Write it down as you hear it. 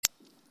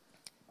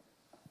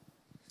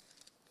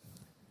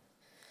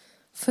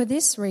For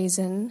this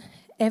reason,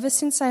 ever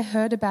since I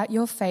heard about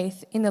your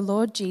faith in the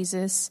Lord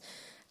Jesus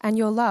and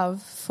your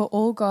love for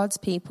all God's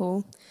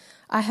people,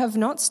 I have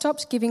not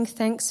stopped giving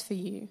thanks for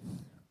you,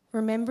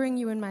 remembering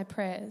you in my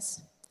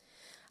prayers.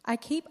 I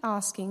keep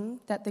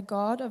asking that the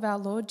God of our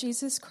Lord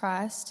Jesus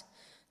Christ,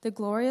 the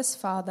glorious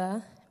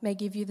Father, may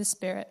give you the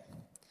spirit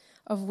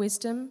of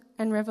wisdom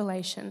and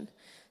revelation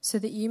so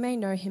that you may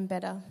know him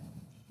better.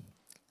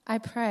 I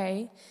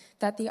pray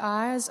that the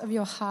eyes of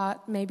your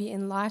heart may be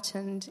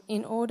enlightened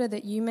in order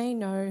that you may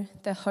know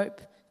the hope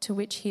to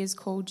which he has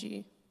called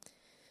you,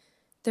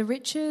 the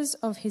riches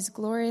of his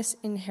glorious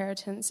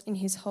inheritance in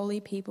his holy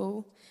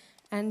people,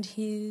 and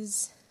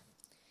his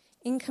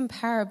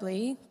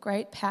incomparably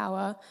great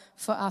power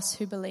for us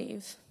who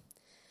believe.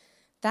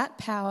 That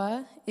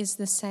power is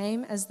the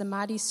same as the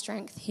mighty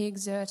strength he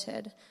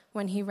exerted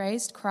when he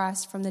raised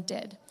Christ from the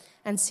dead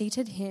and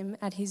seated him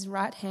at his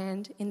right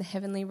hand in the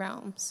heavenly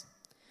realms,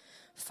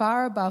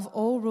 far above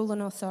all rule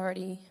and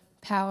authority,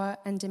 power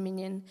and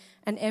dominion,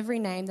 and every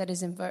name that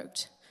is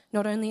invoked,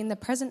 not only in the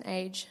present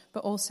age,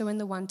 but also in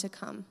the one to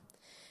come.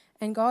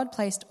 And God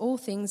placed all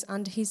things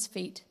under his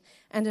feet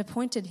and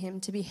appointed him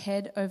to be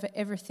head over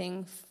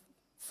everything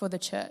for the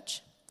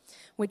church,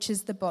 which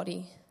is the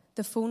body,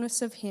 the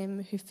fullness of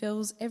him who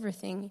fills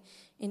everything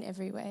in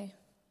every way.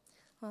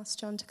 I'll ask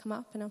John to come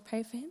up and I'll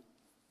pray for him.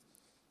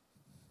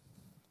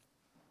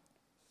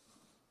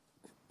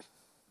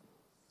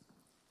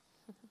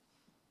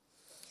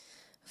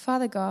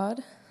 Father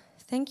God,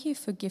 thank you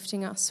for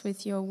gifting us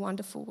with your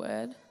wonderful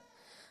word.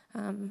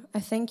 I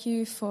thank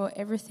you for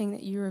everything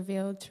that you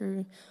revealed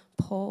through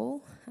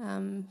Paul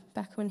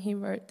back when he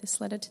wrote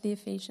this letter to the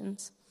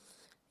Ephesians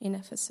in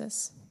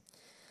Ephesus.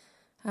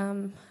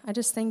 I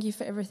just thank you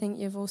for everything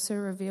you've also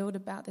revealed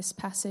about this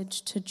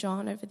passage to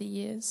John over the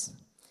years.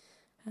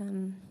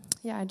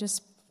 I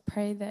just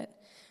pray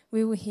that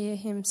we will hear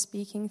him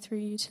speaking through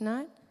you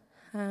tonight,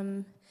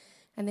 and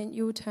then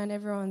you will turn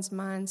everyone's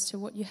minds to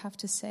what you have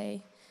to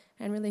say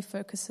and really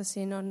focus us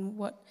in on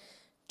what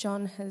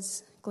John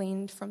has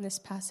gleaned from this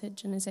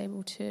passage and is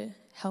able to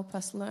help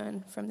us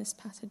learn from this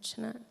passage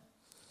tonight.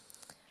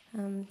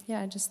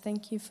 I just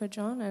thank you for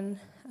John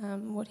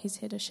and what he's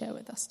here to share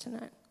with us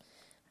tonight.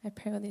 I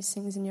pray all these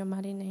things in your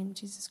mighty name,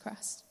 Jesus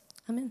Christ.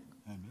 Amen.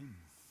 Amen.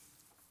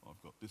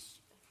 I've got this.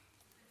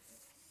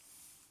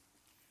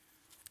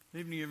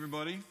 Evening,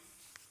 everybody.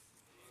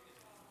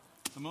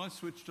 Am I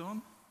switched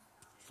on?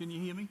 Can you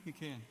hear me? You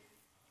can.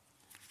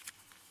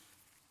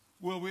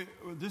 Well,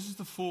 this is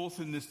the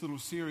fourth in this little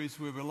series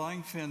where we're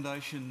laying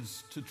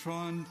foundations to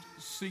try and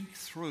seek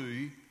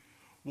through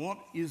what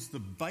is the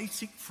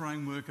basic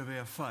framework of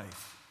our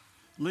faith,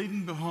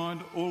 leaving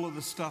behind all of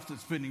the stuff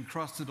that's been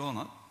encrusted on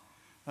it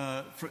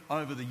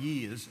over the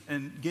years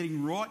and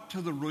getting right to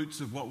the roots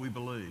of what we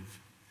believe.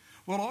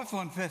 What I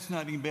find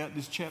fascinating about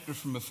this chapter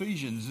from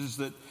Ephesians is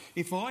that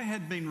if I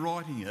had been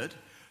writing it,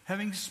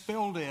 having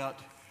spelled out,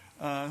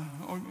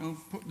 I'll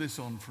put this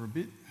on for a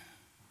bit.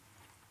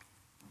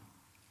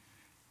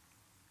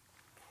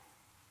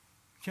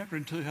 Chapter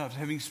in two halves,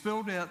 having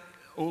spelled out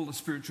all the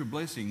spiritual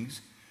blessings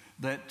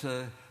that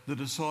the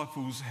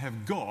disciples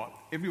have got,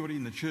 everybody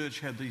in the church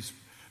had these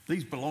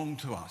belong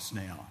to us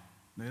now.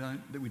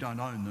 We don't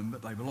own them,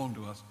 but they belong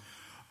to us.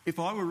 If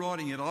I were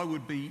writing it, I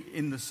would be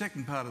in the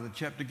second part of the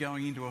chapter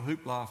going into a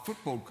hoopla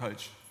football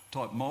coach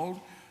type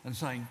mould and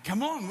saying,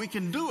 come on, we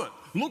can do it.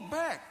 Look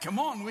back. Come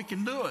on, we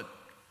can do it.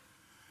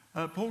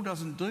 Paul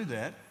doesn't do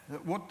that.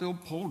 What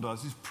Paul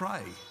does is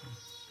pray.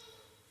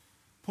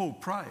 Paul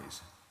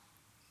prays.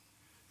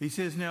 He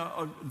says,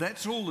 now,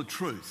 that's all the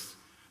truth.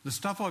 The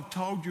stuff I've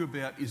told you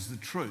about is the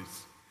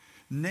truth.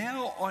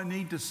 Now I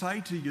need to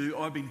say to you,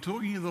 I've been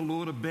talking to the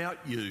Lord about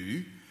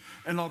you,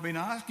 and I've been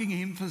asking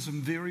him for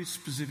some very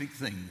specific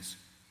things.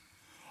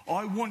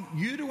 I want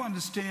you to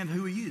understand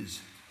who he is.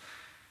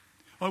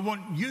 I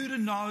want you to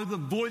know the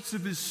voice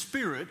of his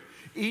Spirit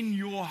in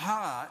your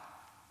heart,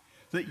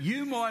 that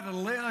you might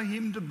allow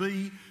him to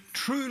be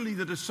truly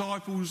the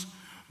disciples'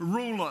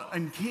 ruler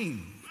and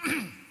king.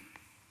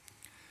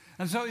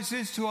 And so he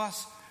says to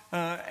us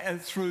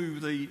through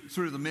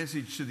the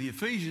message to the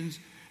Ephesians,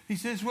 he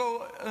says,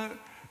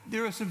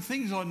 there are some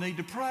things I need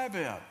to pray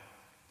about.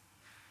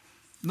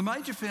 The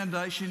major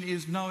foundation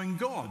is knowing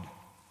God.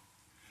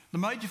 The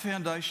major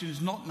foundation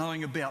is not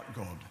knowing about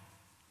God.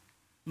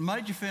 The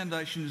major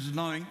foundation is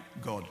knowing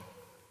God.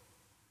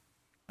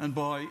 And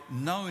by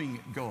knowing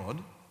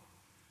God,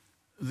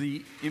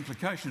 the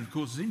implication, of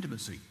course, is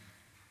intimacy.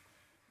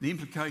 The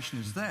implication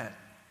is that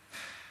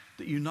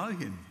you know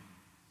him.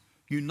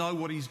 You know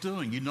what he's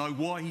doing. You know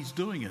why he's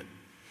doing it.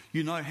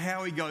 You know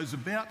how he goes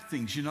about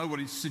things. You know what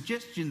his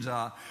suggestions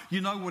are.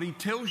 You know what he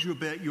tells you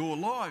about your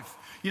life.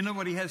 You know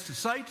what he has to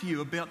say to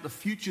you about the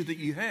future that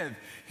you have.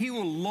 He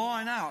will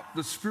line up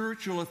the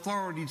spiritual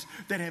authorities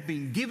that have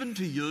been given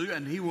to you,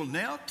 and he will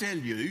now tell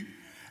you,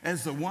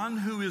 as the one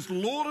who is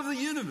Lord of the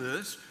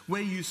universe,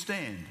 where you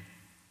stand,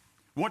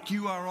 what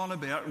you are on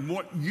about and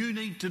what you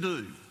need to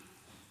do.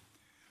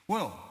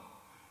 Well,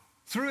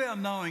 Through our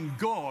knowing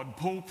God,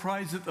 Paul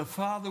prays that the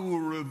Father will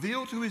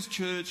reveal to his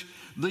church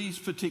these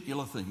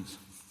particular things.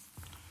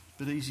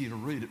 A bit easier to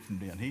read it from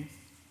down here.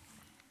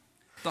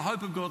 The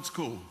hope of God's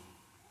call.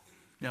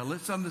 Now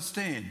let's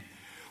understand,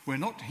 we're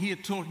not here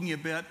talking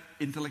about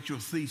intellectual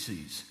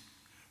theses.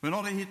 We're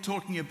not here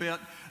talking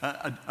about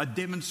a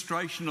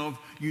demonstration of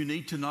you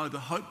need to know the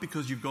hope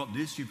because you've got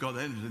this, you've got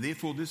that, and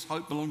therefore this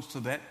hope belongs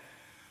to that.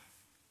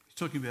 He's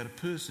talking about a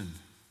person.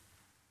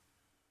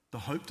 The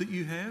hope that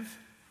you have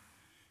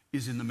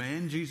is in the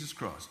man Jesus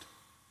Christ.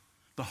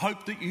 The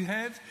hope that you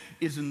have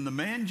is in the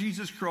man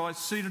Jesus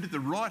Christ seated at the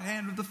right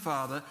hand of the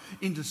Father,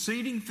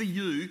 interceding for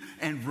you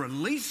and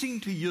releasing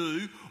to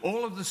you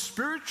all of the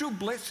spiritual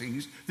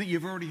blessings that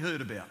you've already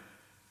heard about.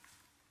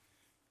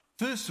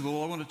 First of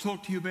all, I want to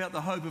talk to you about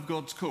the hope of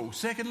God's call.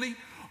 Secondly,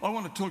 I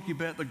want to talk to you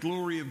about the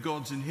glory of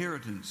God's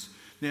inheritance.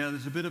 Now,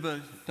 there's a bit of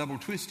a double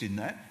twist in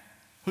that.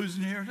 Whose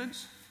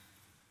inheritance?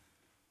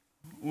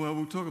 Well,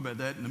 we'll talk about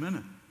that in a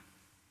minute.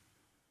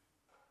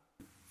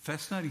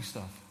 Fascinating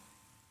stuff.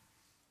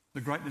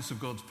 The greatness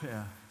of God's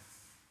power.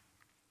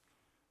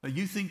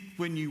 You think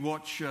when you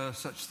watch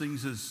such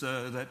things as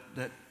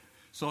that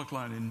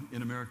cyclone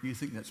in America, you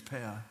think that's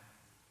power.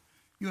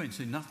 You ain't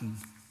seen nothing.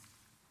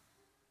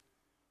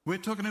 We're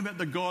talking about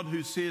the God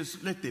who says,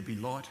 let there be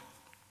light.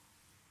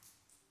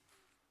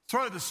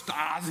 Throw the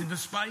stars into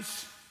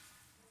space.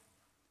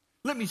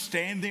 Let me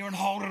stand there and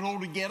hold it all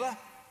together.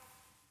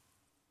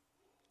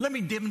 Let me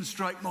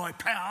demonstrate my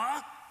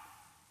power.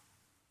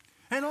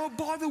 And oh,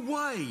 by the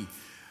way,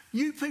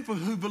 you people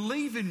who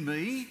believe in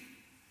me,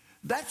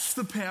 that's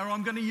the power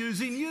I'm going to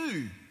use in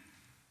you.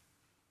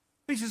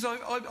 He says,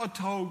 I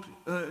told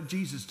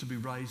Jesus to be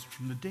raised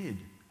from the dead.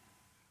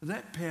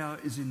 That power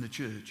is in the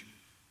church.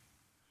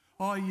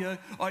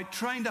 I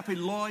trained up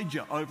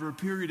Elijah over a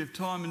period of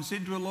time and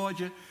said to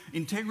Elijah,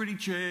 integrity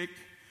check,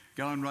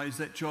 go and raise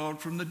that child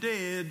from the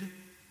dead.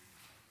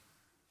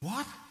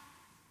 What?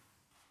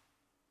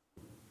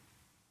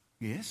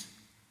 Yes.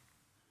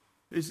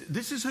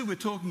 This is who we're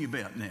talking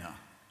about now.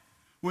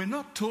 We're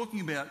not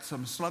talking about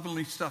some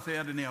slovenly stuff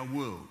out in our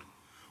world.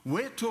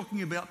 We're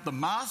talking about the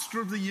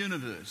master of the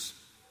universe.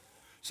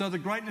 So the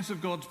greatness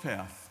of God's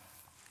power.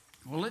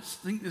 Well, let's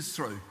think this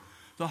through.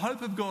 The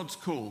hope of God's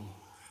call.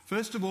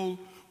 First of all,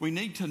 we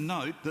need to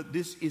note that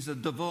this is a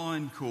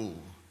divine call.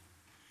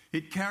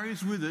 It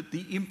carries with it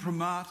the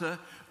imprimatur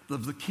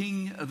of the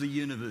King of the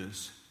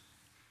universe.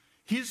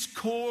 His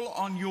call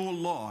on your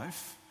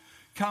life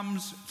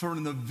comes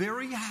from the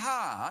very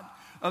heart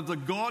of the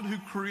God who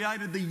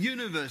created the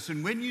universe.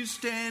 And when you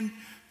stand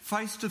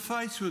face to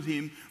face with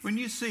him, when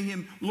you see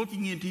him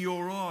looking into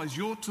your eyes,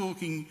 you're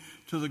talking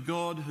to the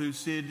God who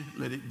said,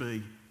 let it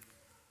be.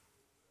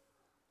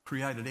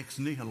 Created ex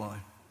nihilo,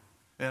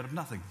 out of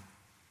nothing.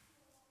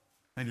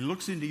 And he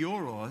looks into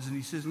your eyes and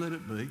he says, let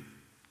it be,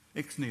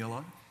 ex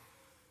nihilo.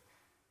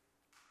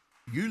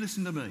 You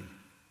listen to me.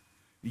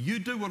 You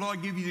do what I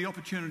give you the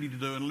opportunity to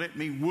do and let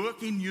me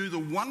work in you the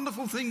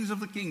wonderful things of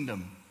the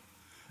kingdom.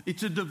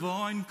 It's a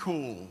divine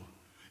call.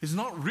 It's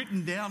not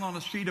written down on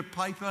a sheet of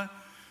paper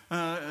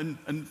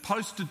and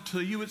posted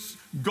to you. It's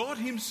God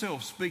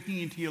himself speaking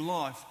into your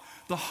life.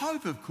 The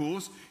hope, of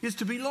course, is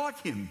to be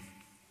like him.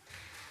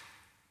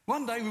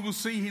 One day we will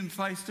see him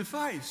face to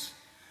face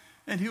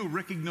and he'll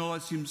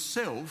recognise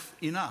himself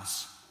in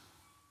us.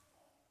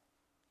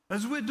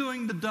 As we're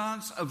doing the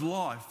dance of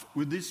life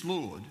with this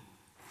Lord,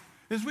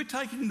 as we're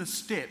taking the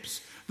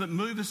steps that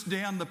move us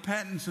down the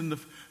patterns and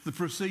the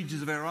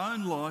procedures of our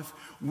own life,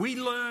 we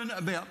learn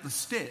about the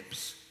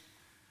steps,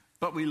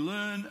 but we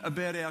learn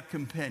about our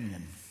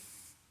companion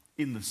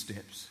in the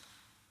steps.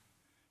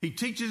 He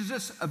teaches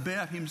us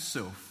about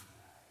himself.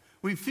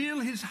 We feel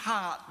his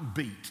heart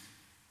beat.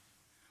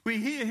 We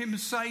hear him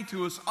say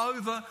to us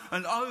over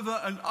and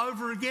over and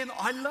over again,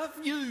 I love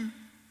you.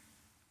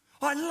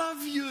 I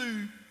love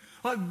you.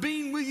 I've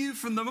been with you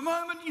from the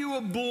moment you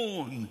were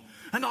born.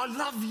 And I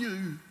love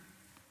you.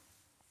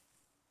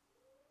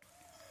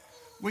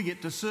 We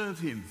get to serve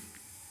him.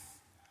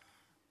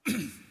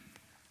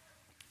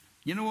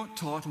 You know what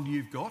title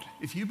you've got?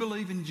 If you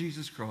believe in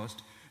Jesus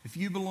Christ, if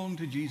you belong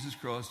to Jesus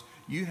Christ,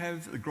 you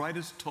have the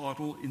greatest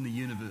title in the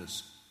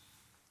universe.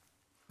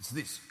 It's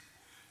this: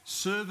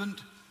 servant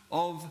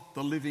of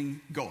the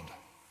living God.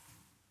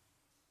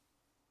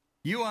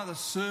 You are the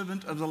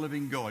servant of the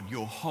living God.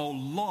 Your whole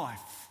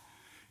life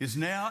is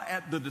now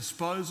at the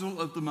disposal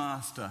of the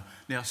master.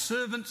 Now,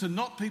 servants are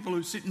not people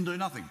who sit and do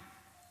nothing.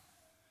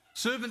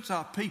 Servants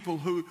are people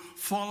who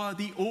follow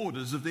the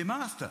orders of their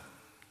master.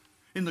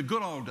 In the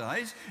good old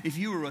days, if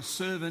you were a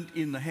servant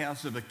in the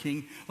house of a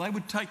king, they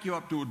would take you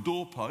up to a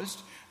doorpost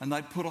and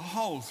they'd put a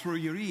hole through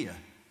your ear.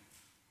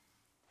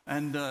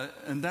 And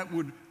that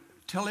would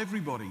tell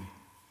everybody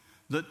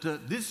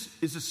that this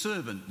is a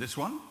servant, this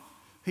one.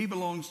 He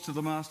belongs to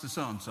the master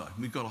so-and-so.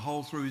 We've got a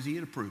hole through his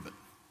ear to prove it.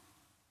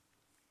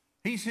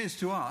 He says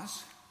to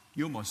us,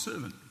 you're my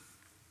servant.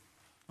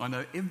 I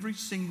know every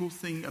single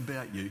thing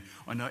about you.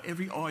 I know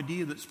every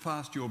idea that's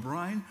passed your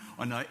brain.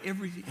 I know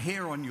every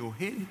hair on your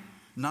head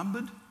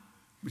numbered,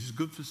 which is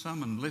good for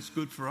some and less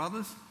good for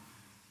others.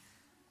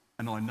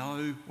 and I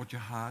know what your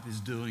heart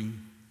is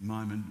doing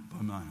moment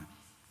by moment.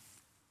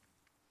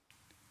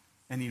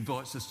 And he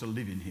invites us to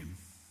live in him.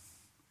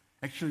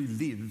 Actually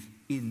live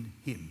in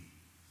him.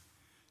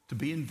 To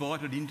be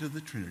invited into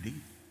the Trinity,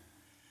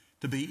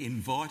 to be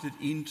invited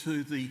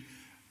into the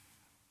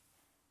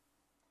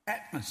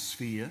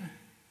atmosphere,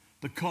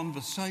 the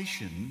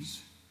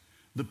conversations,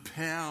 the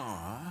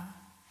power,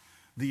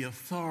 the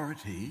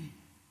authority,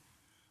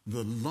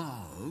 the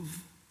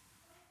love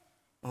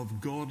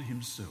of God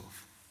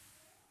himself.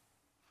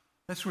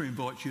 That's where he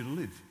invites you to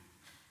live.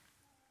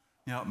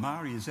 Now,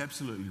 Mari is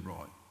absolutely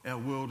right. Our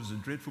world is a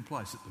dreadful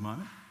place at the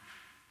moment.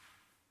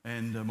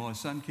 And my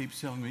son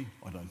keeps telling me,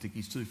 I don't think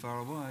he's too far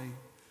away.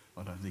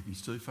 I don't think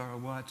he's too far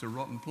away. It's a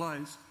rotten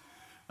place.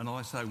 And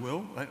I say,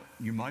 well,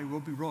 you may well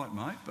be right,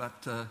 mate,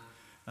 but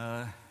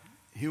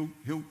he'll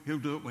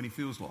do it when he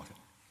feels like it.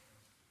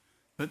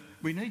 But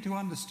we need to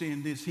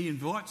understand this. He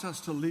invites us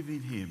to live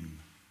in him.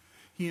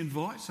 He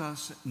invites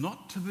us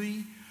not to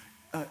be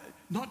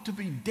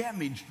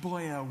damaged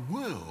by our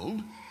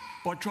world,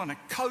 by trying to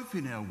cope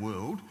in our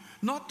world,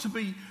 not to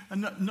be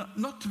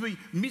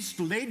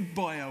misled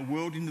by our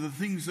world into the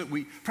things that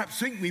we perhaps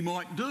think we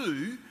might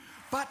do,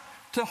 but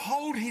to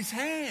hold his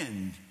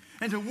hand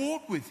and to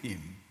walk with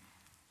him.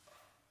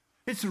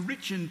 It's a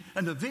rich and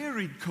a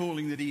varied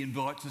calling that he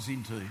invites us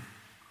into.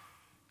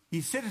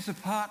 He set us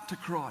apart to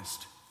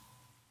Christ.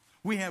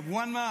 We have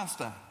one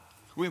master,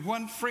 we have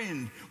one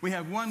friend, we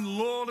have one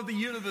Lord of the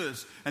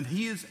universe, and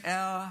he is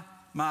our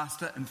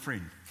master and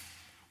friend.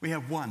 We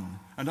have one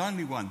and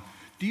only one.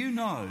 Do you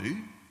know,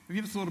 have you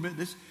ever thought about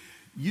this?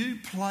 You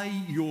play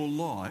your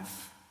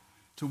life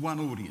to one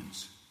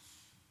audience.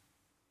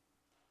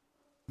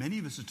 Many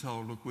of us are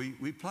told, look,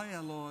 we play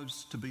our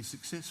lives to be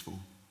successful.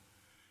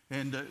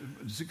 And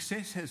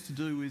success has to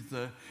do with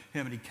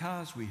how many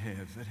cars we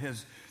have. It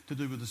has to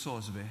do with the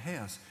size of our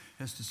house.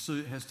 It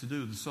has to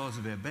do with the size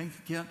of our bank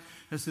account.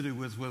 It has to do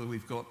with whether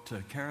we've got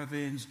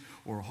caravans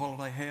or a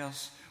holiday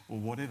house or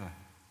whatever.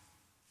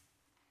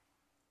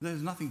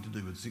 There's nothing to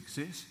do with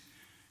success.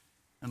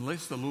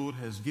 Unless the Lord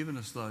has given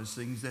us those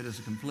things, that is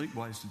a complete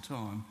waste of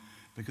time,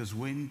 because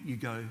when you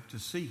go to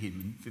see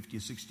him in 50 or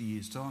 60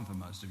 years' time for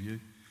most of you,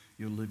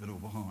 you'll leave it all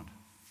behind.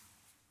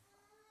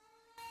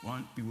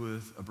 Won't be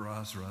worth a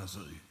brass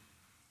razoo.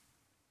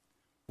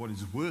 What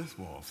is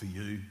worthwhile for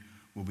you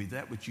will be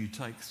that which you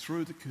take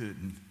through the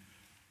curtain,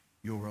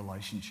 your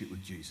relationship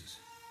with Jesus.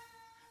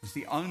 It's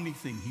the only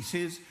thing. He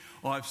says,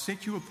 I've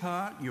set you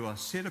apart, you are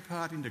set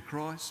apart into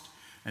Christ,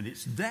 and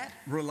it's that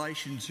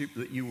relationship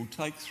that you will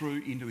take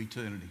through into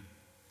eternity.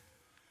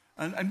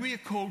 And we are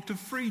called to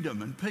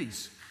freedom and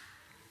peace.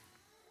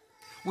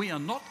 We are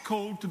not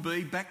called to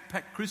be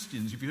backpack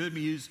Christians. If you heard me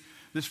use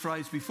this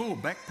phrase before,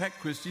 backpack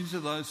Christians are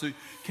those who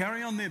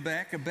carry on their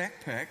back a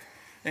backpack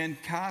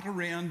and cart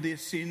around their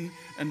sin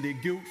and their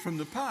guilt from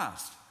the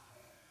past.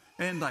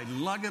 And they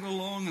lug it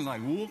along and they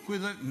walk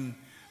with it, and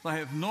they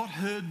have not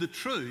heard the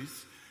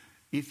truth.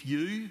 If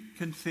you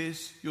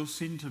confess your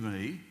sin to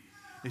me,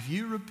 if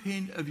you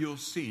repent of your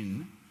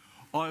sin,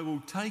 I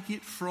will take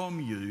it from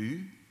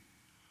you,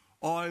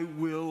 I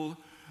will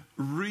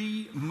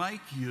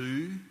remake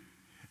you,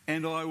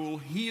 and I will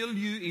heal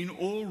you in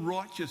all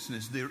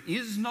righteousness. There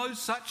is no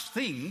such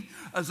thing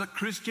as a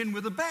Christian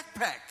with a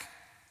backpack.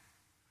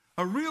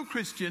 A real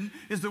Christian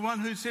is the one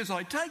who says,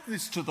 I take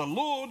this to the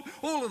Lord,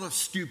 all of the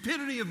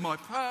stupidity of my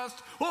past,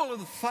 all of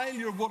the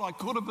failure of what I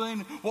could have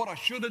been, what I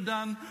should have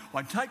done.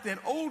 I take that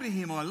all to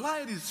him, I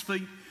lay at his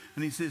feet,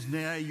 and he says,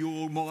 now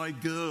you're my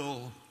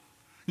girl.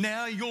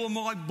 Now you're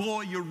my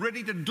boy. You're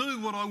ready to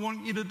do what I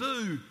want you to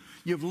do.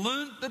 You've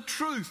learnt the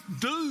truth.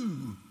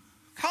 Do.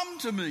 Come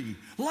to me.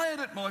 Lay it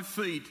at my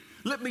feet.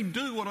 Let me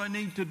do what I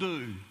need to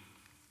do.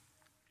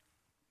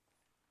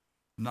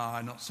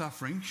 No, not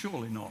suffering.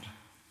 Surely not.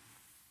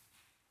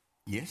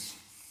 Yes.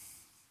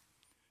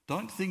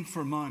 Don't think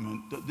for a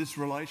moment that this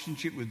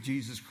relationship with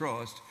Jesus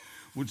Christ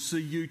would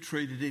see you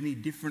treated any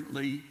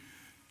differently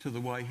to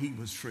the way he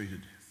was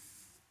treated.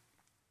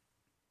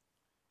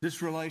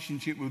 This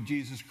relationship with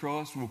Jesus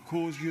Christ will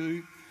cause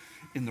you,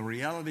 in the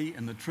reality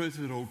and the truth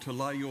of it all, to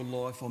lay your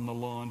life on the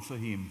line for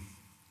him.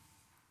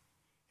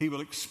 He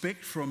will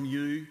expect from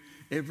you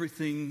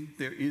everything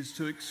there is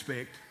to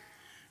expect.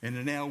 And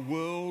in our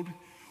world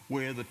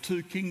where the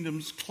two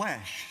kingdoms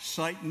clash,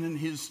 Satan and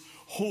his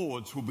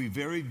hordes will be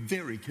very,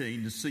 very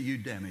keen to see you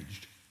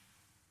damaged.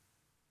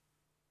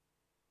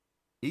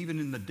 Even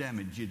in the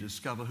damage, you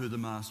discover who the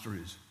master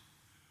is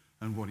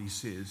and what he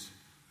says.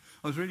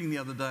 I was reading the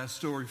other day a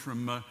story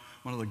from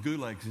one of the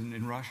gulags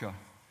in Russia,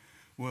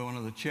 where one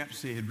of the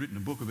chaps there had written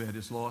a book about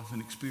his life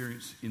and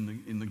experience in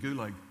the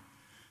gulag.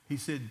 He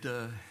said,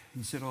 I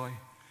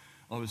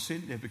was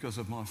sent there because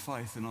of my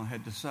faith, and I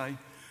had to say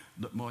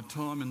that my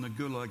time in the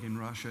gulag in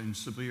Russia, in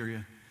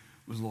Siberia,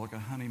 was like a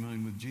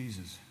honeymoon with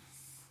Jesus.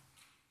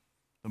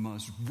 The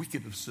most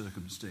wicked of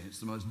circumstance,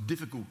 the most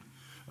difficult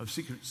of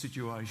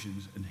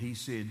situations. And he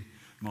said,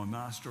 my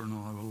master and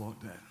I were like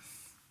that.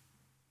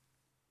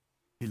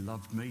 He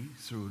loved me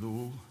through it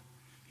all.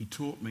 He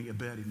taught me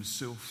about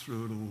himself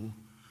through it all.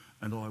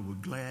 and I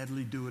would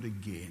gladly do it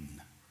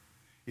again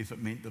if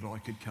it meant that I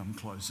could come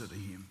closer to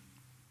him.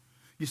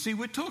 You see,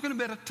 we're talking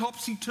about a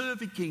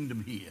topsy-turvy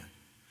kingdom here.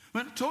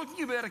 We're not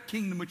talking about a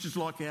kingdom which is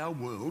like our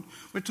world.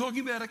 We're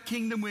talking about a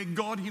kingdom where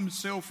God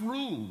himself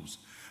rules,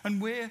 and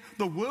where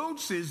the world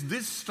says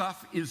this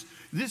stuff is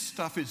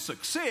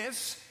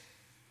success.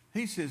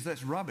 He says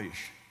that's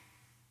rubbish.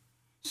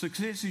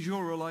 Success is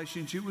your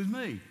relationship with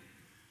me.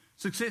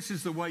 Success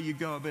is the way you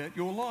go about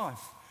your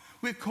life.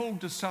 We're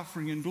called to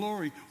suffering and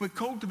glory. We're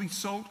called to be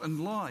salt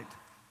and light.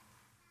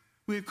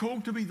 We're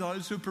called to be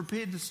those who are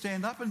prepared to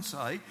stand up and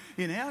say,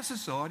 in our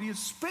society,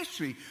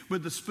 especially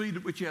with the speed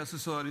at which our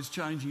society is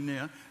changing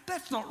now,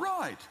 that's not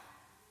right.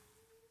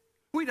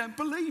 We don't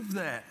believe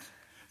that.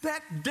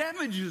 That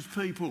damages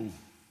people.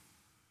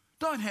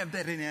 Don't have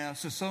that in our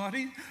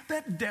society.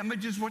 That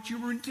damages what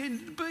you were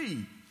intended to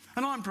be.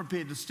 And I'm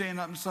prepared to stand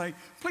up and say,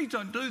 please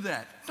don't do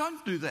that.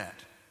 Don't do that.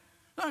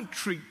 Don't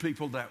treat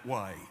people that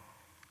way.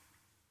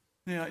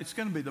 Now, it's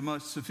going to be the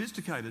most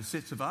sophisticated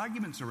sets of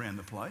arguments around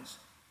the place,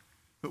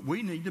 but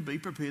we need to be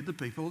prepared to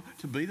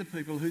be the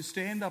people who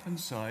stand up and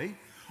say,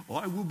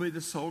 I will be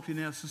the salt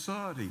in our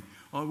society.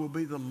 I will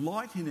be the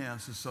light in our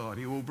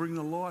society. I will bring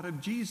the light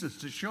of Jesus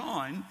to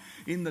shine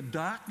in the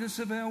darkness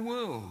of our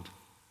world.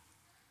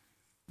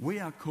 We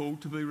are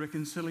called to be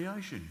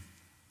reconciliation.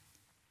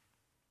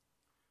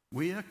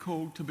 We are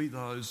called to be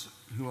those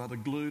who are the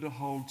glue to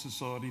hold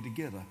society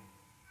together.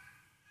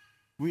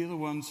 We are the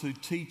ones who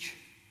teach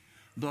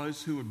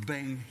those who would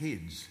bang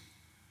heads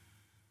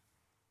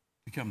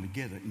to come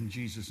together in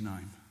Jesus'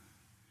 name,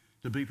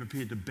 to be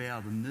prepared to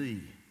bow the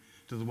knee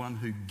to the one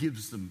who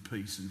gives them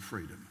peace and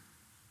freedom.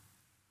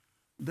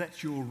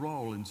 That's your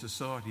role in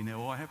society.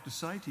 Now, I have to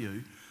say to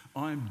you,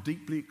 I am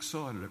deeply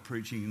excited at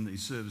preaching in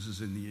these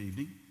services in the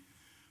evening,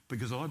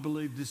 because I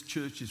believe this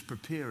church is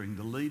preparing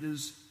the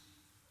leaders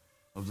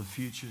of the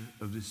future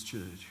of this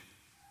church.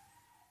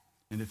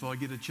 And if I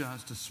get a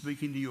chance to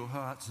speak into your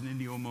hearts and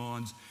into your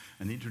minds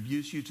and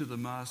introduce you to the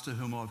Master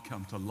whom I've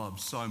come to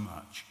love so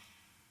much,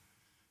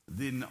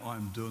 then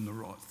I'm doing the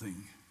right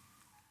thing.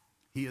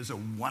 He is a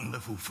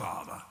wonderful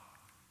Father.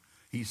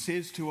 He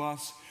says to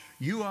us,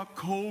 you are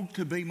called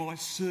to be my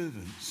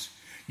servants.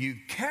 You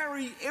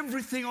carry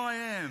everything I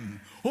am.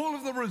 All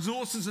of the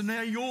resources are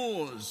now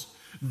yours.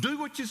 Do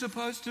what you're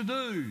supposed to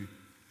do.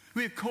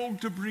 We're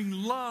called to bring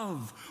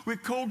love. We're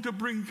called to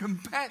bring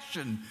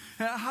compassion.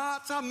 Our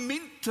hearts are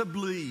meant to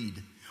bleed.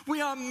 We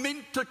are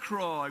meant to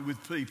cry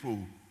with people.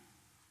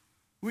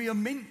 We are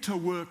meant to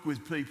work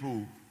with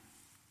people.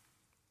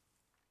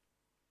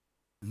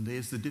 And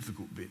there's the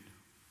difficult bit.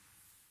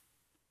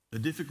 The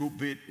difficult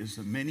bit is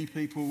that many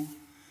people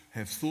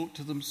have thought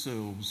to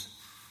themselves,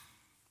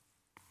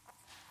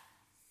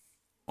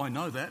 I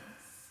know that.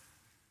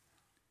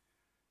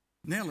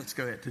 Now let's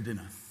go out to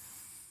dinner.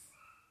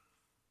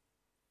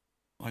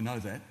 I know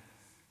that.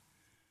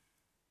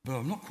 But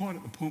I'm not quite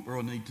at the point where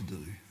I need to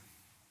do.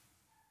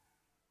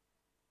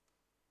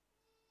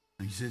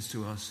 And he says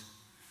to us,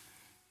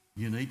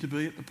 you need to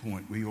be at the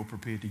point where you're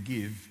prepared to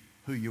give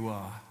who you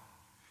are.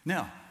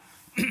 Now,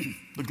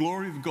 the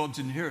glory of God's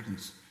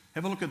inheritance.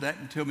 Have a look at that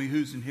and tell me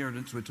whose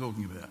inheritance we're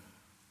talking about.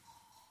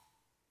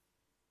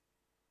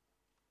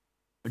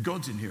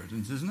 God's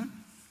inheritance, isn't it?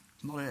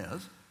 It's not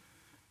ours.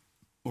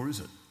 Or is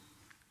it?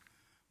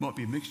 Might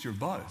be a mixture of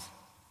both.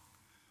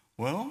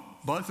 Well,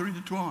 both are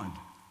intertwined.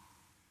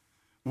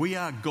 We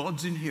are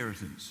God's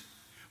inheritance.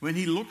 When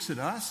he looks at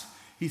us,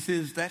 he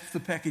says, that's the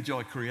package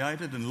I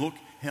created, and look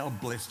how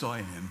blessed I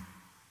am.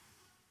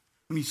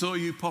 When he saw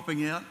you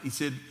popping out, he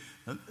said,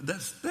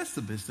 that's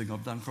the best thing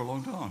I've done for a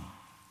long time.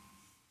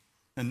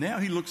 And now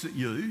he looks at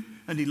you,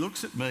 and he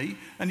looks at me,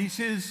 and he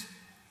says,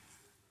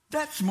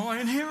 that's my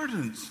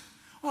inheritance.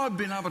 I've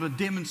been able to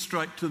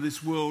demonstrate to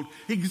this world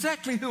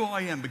exactly who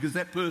I am because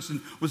that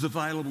person was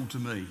available to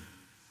me.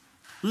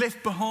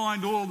 Left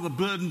behind all the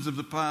burdens of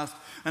the past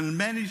and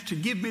managed to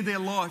give me their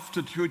life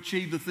to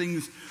achieve the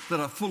things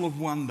that are full of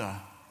wonder.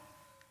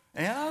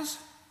 Ours?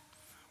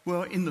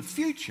 Well, in the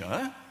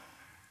future,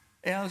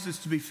 ours is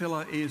to be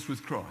fellow heirs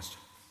with Christ.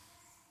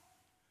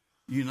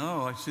 You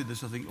know, I said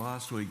this I think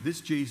last week,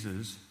 this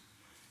Jesus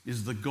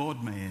is the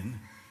God-man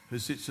who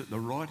sits at the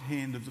right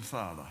hand of the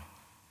Father.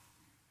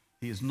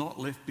 He is not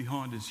left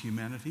behind his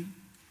humanity.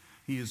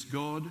 He is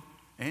God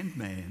and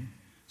man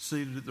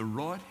seated at the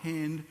right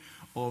hand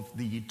of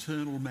the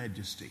eternal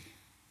majesty,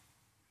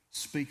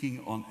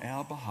 speaking on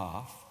our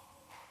behalf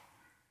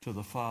to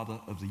the Father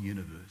of the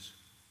universe.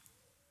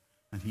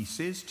 And he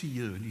says to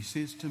you and he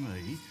says to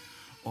me,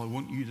 I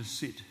want you to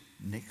sit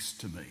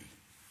next to me.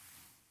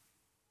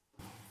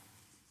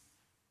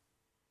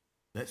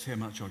 That's how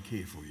much I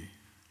care for you.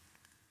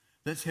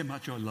 That's how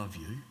much I love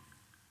you.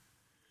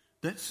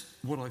 That's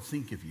what I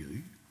think of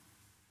you.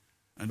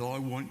 And I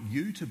want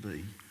you to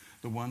be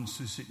the ones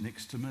who sit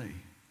next to me.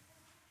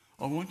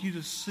 I want you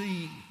to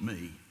see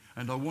me,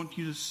 and I want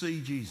you to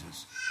see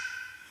Jesus.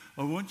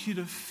 I want you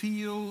to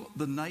feel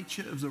the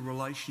nature of the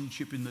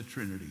relationship in the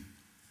Trinity.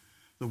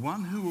 The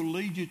one who will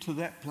lead you to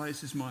that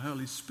place is my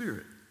Holy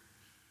Spirit.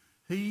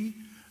 He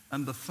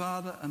and the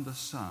Father and the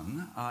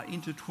Son are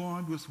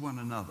intertwined with one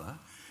another,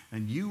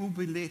 and you will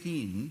be let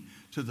in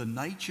to the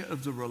nature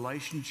of the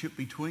relationship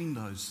between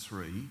those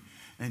three,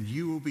 and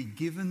you will be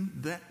given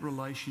that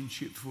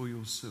relationship for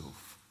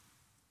yourself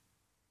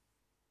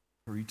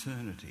for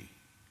eternity.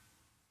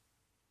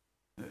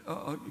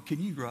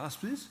 Can you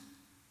grasp this?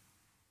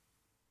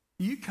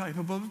 Are you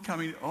capable of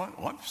coming?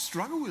 I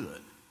struggle with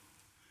it.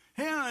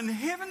 How in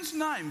heaven's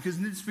name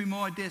can this be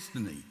my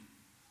destiny?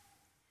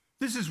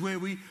 This is where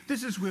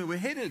we're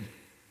headed.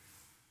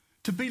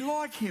 To be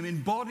like him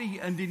in body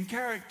and in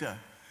character.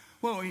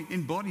 Well,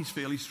 in body's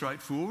fairly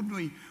straightforward.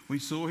 We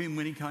saw him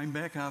when he came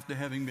back after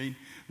having been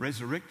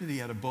resurrected. He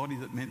had a body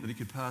that meant that he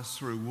could pass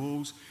through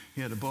walls.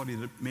 He had a body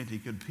that meant he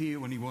could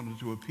appear when he wanted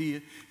to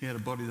appear. He had a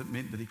body that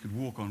meant that he could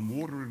walk on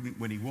water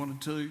when he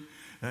wanted to.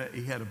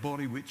 He had a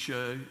body which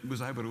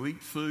was able to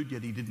eat food,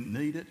 yet he didn't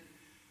need it.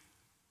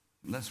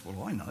 And that's what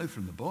I know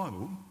from the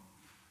Bible.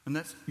 And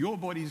that's your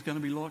body is going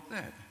to be like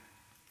that.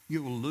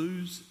 You will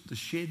lose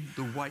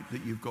the weight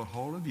that you've got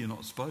hold of, you're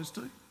not supposed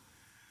to.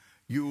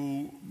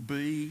 You'll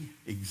be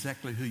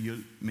exactly who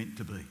you're meant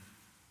to be.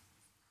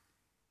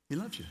 He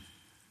loves you.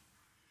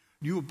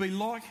 You will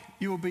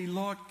be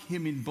like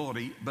him in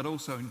body, but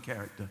also in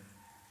character.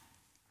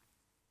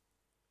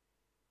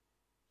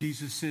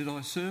 Jesus said,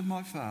 I serve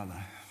my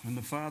Father. And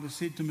the Father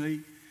said to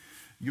me,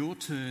 your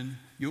turn,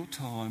 your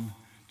time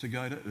to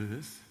go to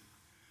earth.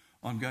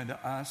 I'm going to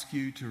ask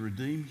you to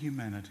redeem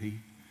humanity.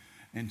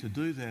 And to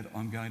do that,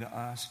 I'm going to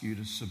ask you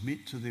to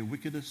submit to their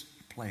wickedest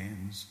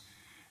plans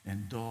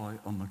and die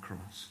on the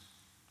cross.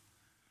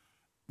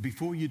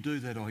 Before you do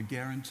that, I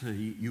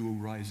guarantee you will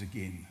rise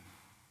again.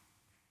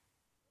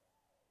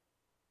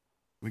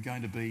 We're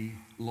going to be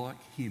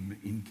like him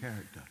in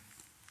character.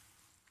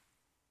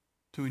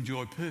 To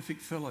enjoy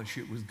perfect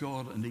fellowship with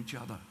God and each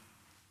other.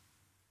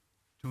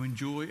 To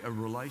enjoy a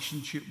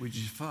relationship which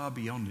is far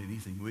beyond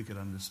anything we could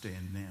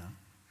understand now.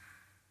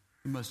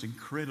 The most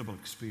incredible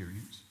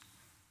experience.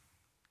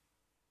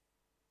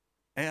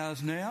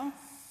 Ours now,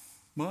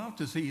 well,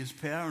 to see his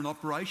power in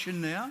operation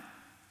now.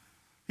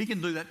 He can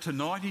do that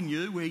tonight in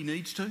you where he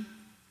needs to.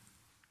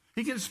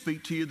 He can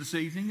speak to you this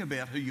evening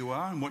about who you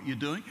are and what you're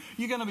doing.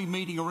 You're going to be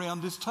meeting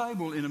around this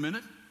table in a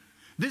minute.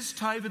 This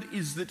table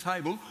is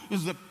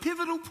the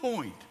pivotal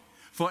point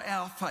for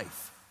our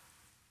faith.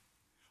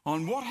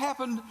 On what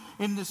happened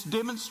in this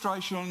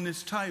demonstration on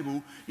this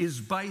table is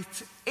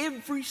based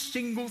every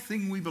single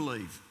thing we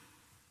believe.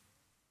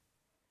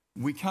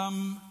 We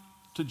come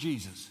to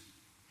Jesus.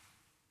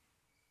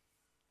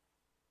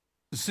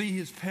 To see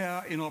his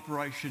power in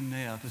operation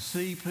now, to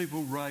see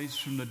people raised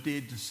from the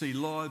dead, to see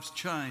lives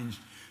changed,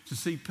 to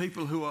see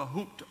people who are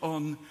hooked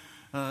on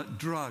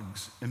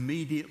drugs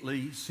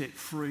immediately set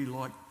free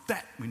like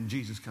that when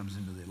Jesus comes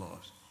into their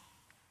lives.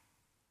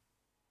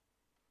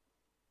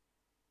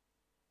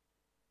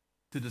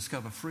 To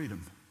discover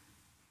freedom.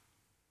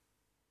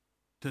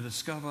 To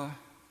discover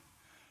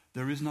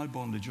there is no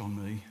bondage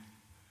on me.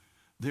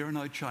 There are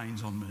no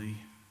chains on me.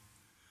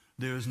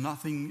 There is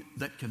nothing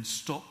that can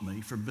stop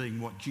me from being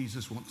what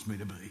Jesus wants me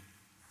to be.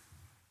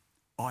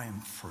 I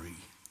am free.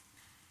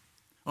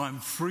 I am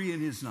free in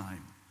his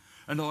name.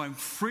 And I am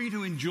free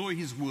to enjoy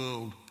his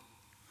world.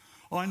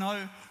 I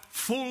know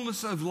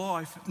fullness of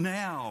life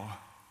now.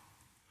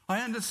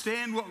 I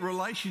understand what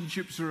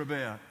relationships are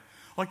about.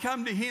 I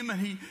come to him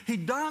and he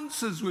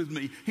dances with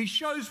me. He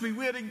shows me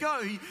where to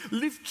go. He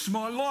lifts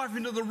my life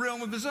into the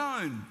realm of his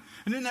own.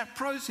 And in that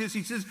process,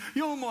 he says,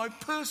 you're my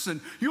person.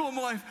 You're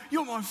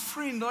my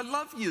friend. I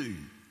love you.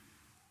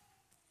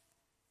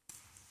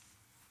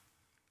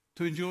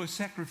 To enjoy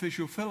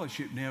sacrificial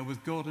fellowship now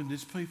with God and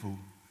his people.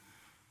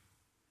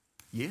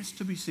 Yes,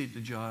 to be sent to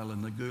jail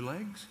and the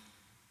gulags.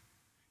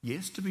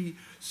 Yes, to be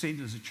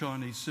sent as a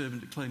Chinese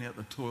servant to clean out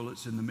the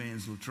toilets in the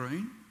man's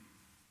latrine.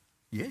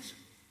 Yes.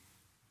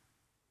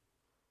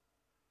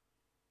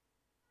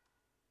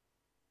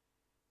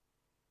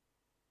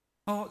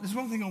 Oh, there's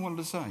one thing I wanted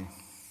to say.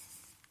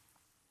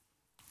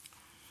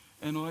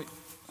 And I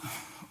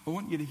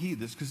want you to hear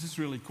this because this is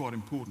really quite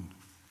important.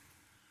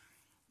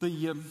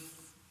 The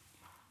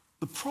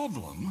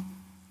problem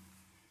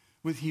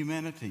with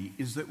humanity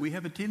is that we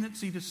have a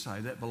tendency to say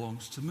that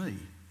belongs to me.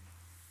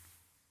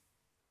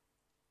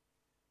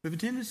 We have a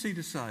tendency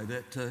to say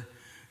that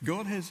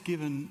God has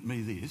given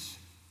me this,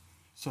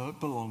 so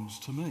it belongs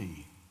to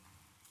me.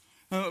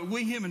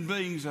 We human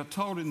beings are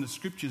told in the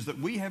scriptures that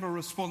we have a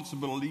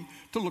responsibility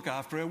to look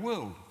after our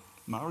world.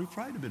 Murray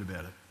prayed a bit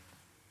about it.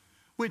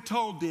 We're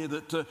told there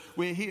that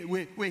we're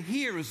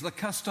here as the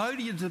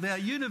custodians of our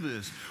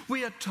universe.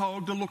 We are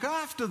told to look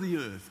after the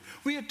earth.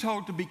 We are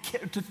told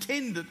to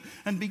tend it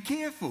and be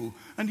careful.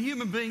 And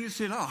human beings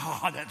said,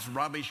 oh, that's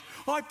rubbish.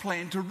 I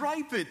plan to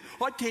rape it.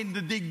 I tend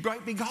to dig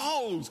great big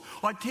holes.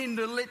 I tend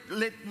to let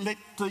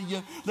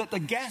the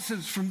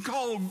gases from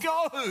coal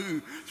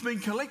go. It's been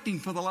collecting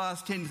for the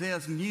last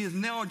 10,000 years,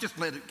 and now I just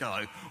let it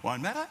go.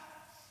 Won't matter.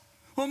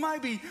 Well,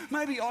 maybe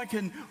I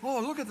can,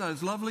 look at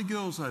those lovely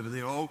girls over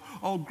there.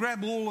 I'll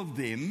grab all of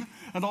them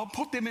and I'll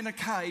put them in a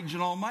cage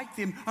and I'll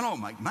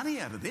make money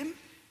out of them.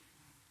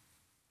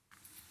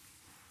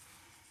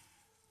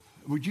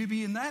 Would you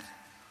be in that?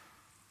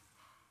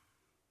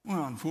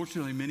 Well,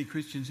 unfortunately, many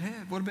Christians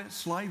have. What about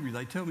slavery?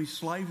 They tell me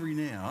slavery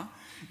now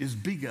is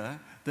bigger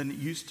than it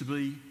used to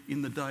be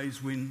in the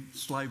days when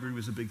slavery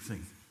was a big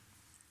thing.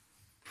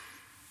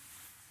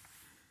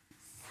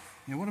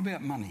 Now, what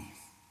about money?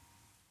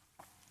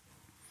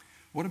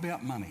 What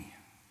about money?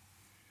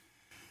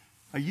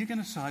 Are you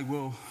going to say,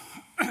 well,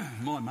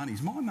 my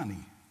money's my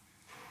money.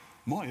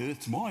 My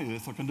earth's my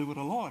earth, I can do what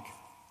I like.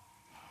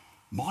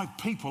 My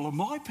people are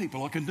my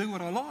people, I can do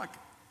what I like.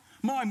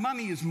 My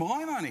money is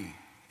my money.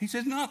 He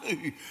says, no,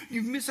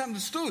 you've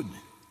misunderstood.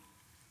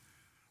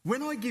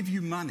 When I give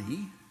you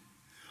money,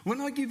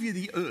 when I give you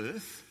the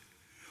earth,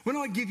 when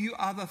I give you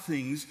other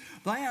things,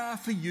 they are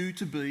for you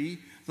to be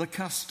the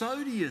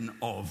custodian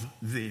of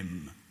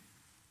them.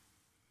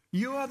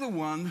 You are the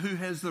one who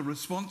has the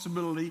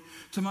responsibility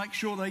to make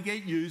sure they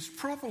get used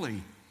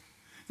properly.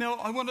 Now,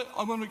 I want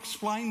to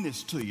explain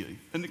this to you,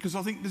 and because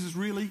I think this is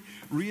really,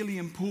 really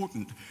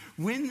important.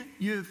 When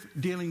you're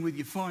dealing with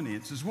your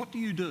finances, what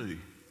do? Do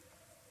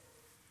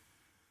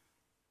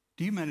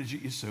you manage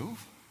it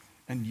yourself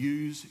and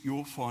use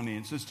your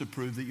finances to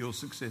prove that you're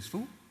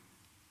successful?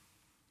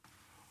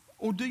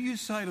 Or do you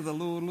say to the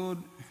Lord, Lord,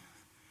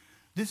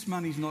 this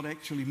money's not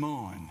actually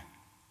mine.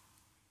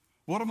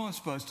 What am I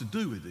supposed to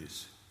do with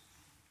this?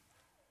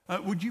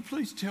 Would you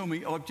please tell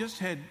me, I've just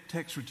had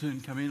tax return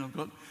come in, I've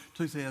got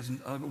 2,000,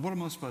 what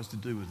am I supposed to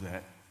do with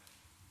that?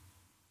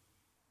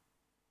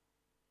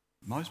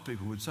 Most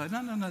people would say,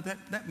 no,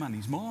 that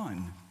money's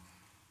mine.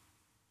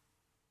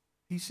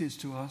 He says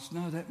to us,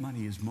 no, that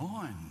money is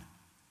mine.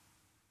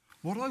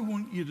 What I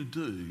want you to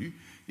do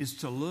is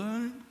to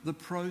learn the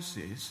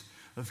process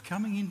of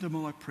coming into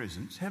my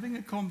presence, having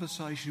a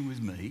conversation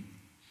with me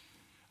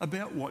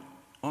about what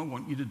I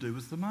want you to do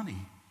with the money.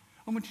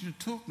 I want you to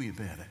talk me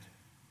about it.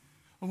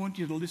 I want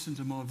you to listen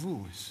to my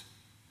voice.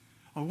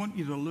 I want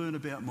you to learn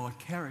about my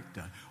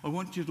character. I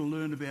want you to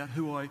learn about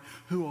who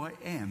I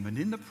am. And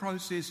in the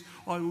process,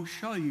 I will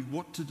show you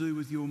what to do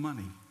with your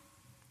money.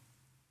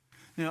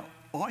 Now,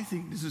 I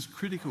think this is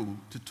critical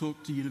to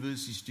talk to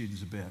university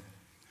students about,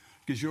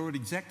 because you're at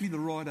exactly the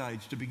right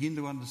age to begin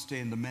to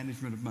understand the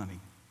management of money.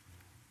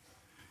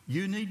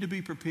 You need to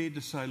be prepared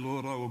to say,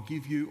 Lord, I will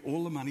give you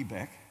all the money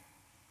back,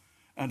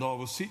 and I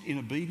will sit in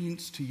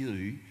obedience to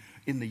you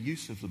in the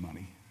use of the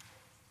money.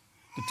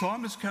 The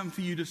time has come for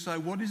you to say,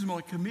 what is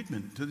my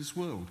commitment to this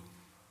world?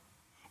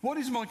 What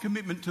is my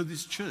commitment to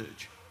this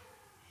church?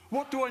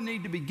 What do I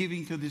need to be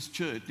giving to this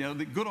church? Now,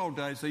 the good old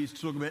days, they used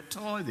to talk about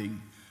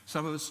tithing.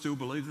 Some of us still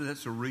believe that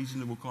that's a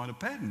reasonable kind of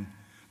pattern.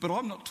 But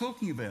I'm not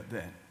talking about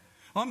that.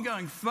 I'm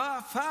going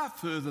far, far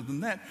further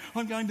than that.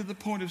 I'm going to the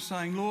point of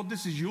saying, Lord,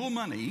 this is your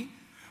money.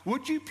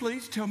 Would you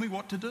please tell me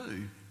what to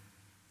do?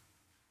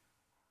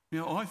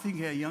 Now, I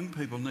think our young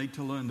people need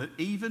to learn that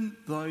even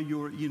though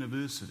you're at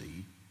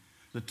university,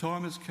 the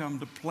time has come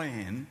to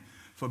plan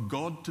for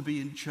God to be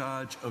in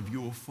charge of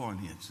your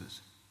finances,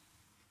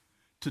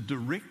 to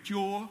direct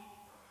your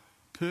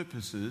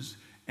purposes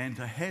and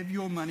to have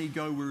your money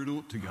go where it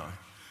ought to go.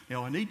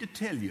 Now, I need to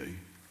tell you,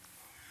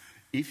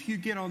 if you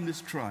get on this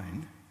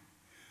train,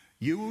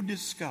 you will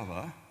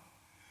discover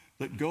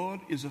that God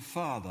is a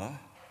father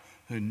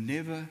who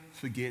never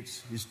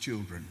forgets his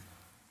children.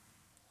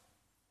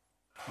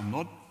 I'm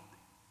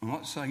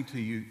not saying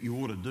to you, you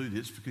ought to do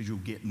this because you'll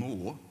get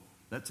more.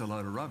 That's a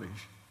load of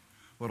rubbish.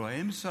 What I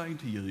am saying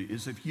to you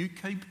is if you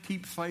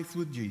keep faith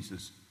with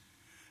Jesus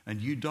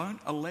and you don't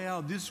allow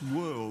this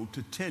world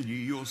to tell you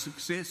your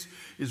success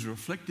is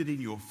reflected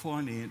in your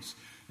finance,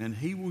 then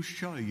he will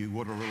show you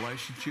what a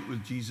relationship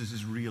with Jesus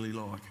is really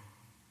like.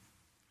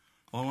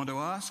 I want to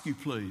ask you,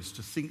 please,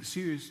 to think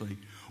seriously.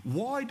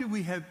 Why do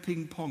we have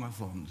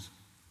ping-pongathons?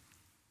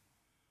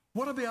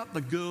 What about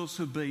the girls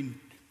who've been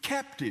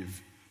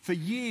captive for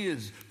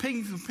years?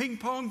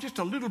 Ping-pong, just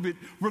a little bit,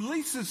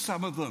 releases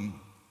some of them.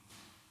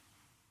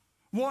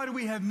 Why do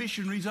we have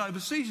missionaries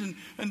overseas?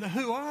 And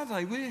who are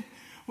they?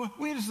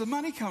 Where does the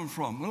money come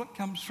from? Well, it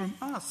comes from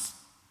us.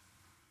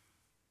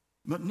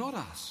 But not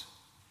us.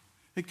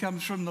 It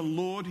comes from the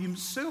Lord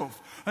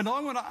himself. And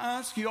I want to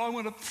ask you, I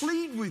want to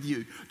plead with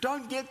you,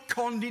 don't get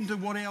conned into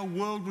what our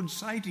world would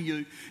say to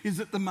you, is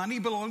that the money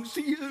belongs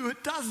to you.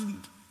 It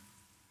doesn't.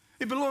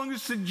 It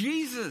belongs to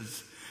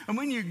Jesus. And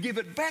when you give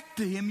it back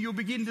to him, you'll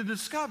begin to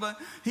discover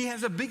he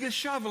has a bigger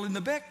shovel in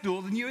the back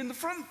door than you in the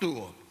front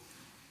door.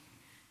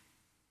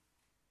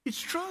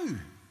 It's true.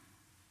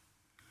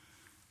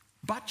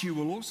 But you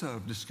will also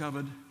have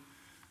discovered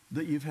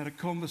that you've had a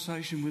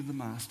conversation with the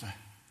Master.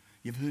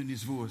 You've heard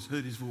his voice.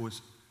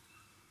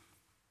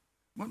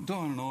 What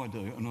Diane and I do,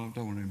 and I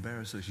don't want to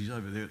embarrass her, she's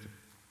over there at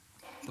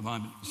the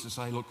moment, is to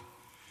say, look,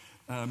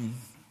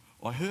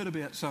 I heard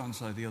about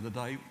so-and-so the other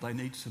day, they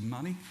need some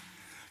money.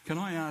 Can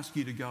I ask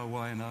you to go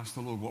away and ask the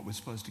Lord what we're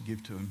supposed to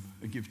give to him,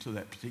 give to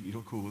that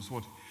particular cause,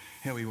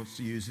 how he wants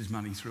to use his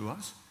money through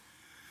us?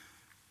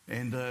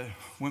 And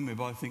when we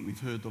both think we've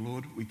heard the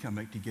Lord, we come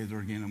back together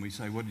again and we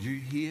say, what did you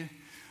hear?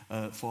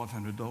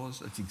 $500.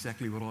 That's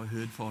exactly what I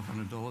heard,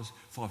 $500.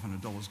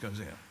 $500 goes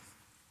out.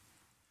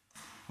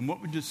 And what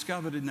we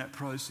discovered in that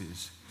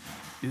process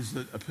is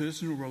that a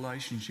personal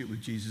relationship with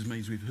Jesus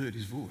means we've heard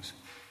his voice.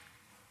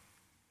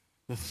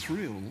 The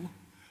thrill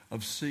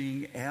of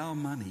seeing our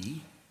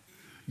money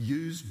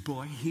used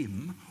by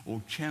him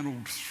or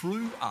channeled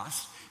through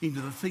us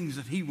into the things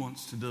that he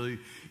wants to do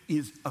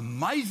is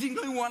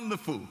amazingly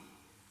wonderful.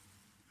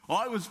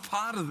 I was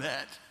part of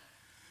that.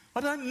 I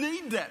don't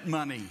need that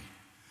money.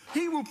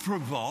 He will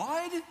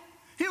provide.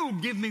 He will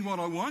give me what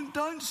I want.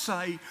 Don't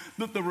say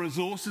that the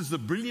resources, the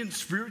brilliant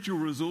spiritual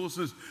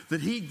resources that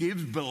he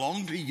gives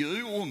belong to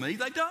you or me.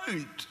 They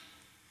don't.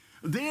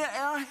 They're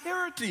our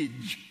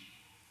heritage.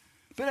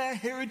 But our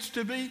heritage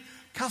to be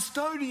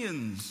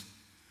custodians,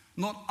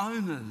 not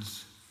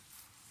owners.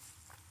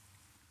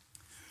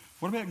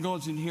 What about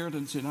God's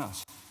inheritance in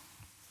us?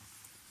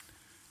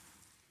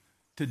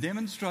 To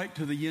demonstrate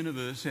to the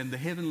universe and the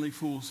heavenly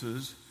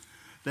forces,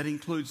 that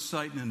includes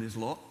Satan and his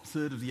lot, a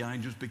third of the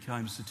angels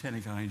became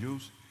satanic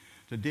angels,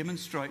 to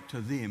demonstrate to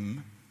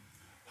them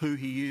who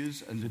he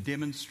is and to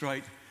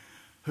demonstrate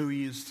who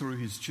he is through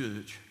his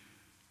church.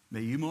 Now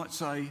you might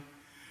say,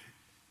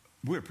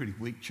 we're a pretty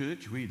weak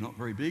church, we're not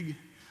very big,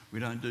 we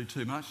don't do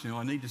too much. Now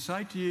I need to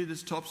say to you,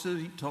 this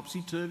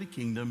topsy-turvy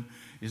kingdom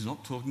is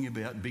not talking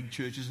about big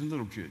churches and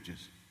little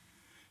churches.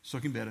 It's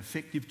talking about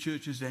effective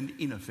churches and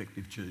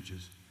ineffective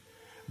churches.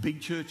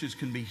 Big churches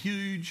can be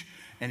huge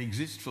and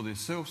exist for their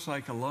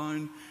self-sake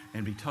alone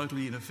and be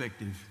totally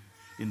ineffective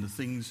in the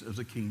things of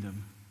the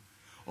kingdom.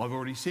 I've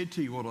already said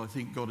to you what I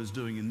think God is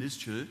doing in this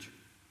church.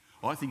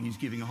 I think he's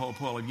giving a whole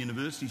pile of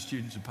university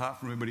students, apart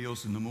from everybody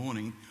else in the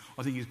morning,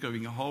 I think he's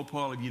giving a whole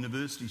pile of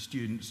university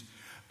students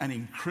an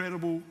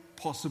incredible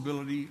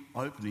possibility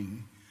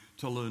opening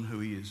to learn who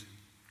he is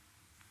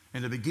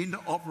and to begin to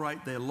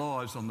operate their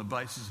lives on the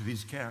basis of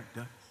his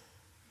character.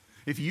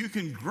 If you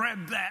can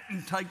grab that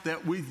and take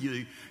that with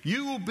you,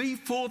 you will be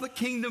for the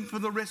kingdom for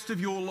the rest of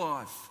your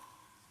life.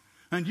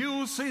 And you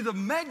will see the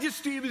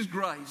majesty of his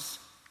grace.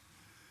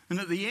 And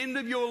at the end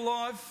of your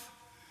life,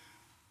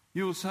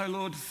 you will say,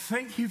 Lord,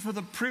 thank you for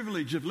the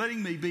privilege of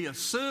letting me be a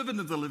servant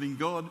of the living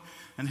God.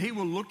 And he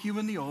will look you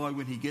in the eye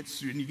when you get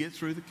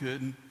through the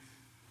curtain.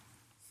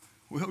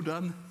 Well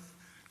done,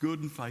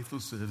 good and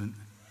faithful servant.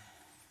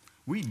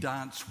 We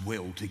danced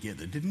well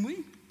together, didn't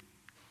we?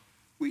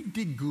 We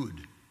did good.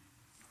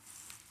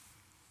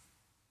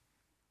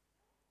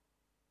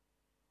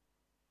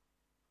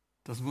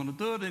 Doesn't want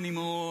to do it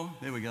anymore.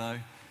 There we go.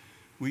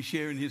 We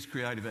share in his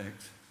creative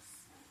acts.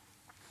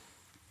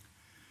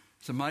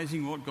 It's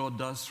amazing what God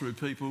does through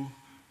people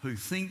who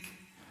think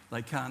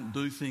they can't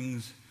do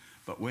things,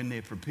 but when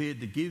they're prepared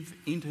to give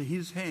into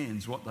his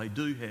hands what they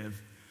do have,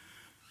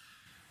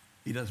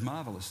 he does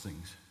marvellous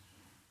things.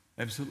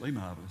 Absolutely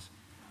marvellous.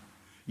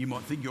 You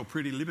might think you're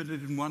pretty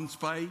limited in one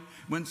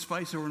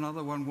space or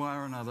another, one way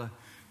or another,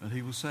 but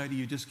he will say to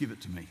you, just give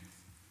it to me.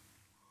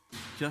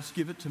 Just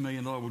give it to me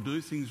and I will do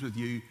things with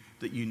you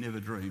that you never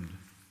dreamed.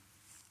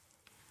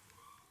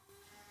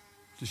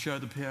 To show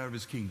the power of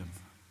his kingdom.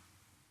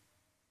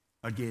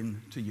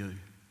 Again to you.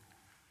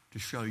 To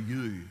show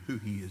you who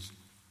he is.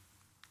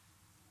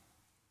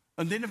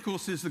 And then of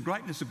course there's the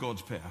greatness of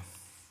God's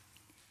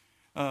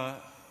power.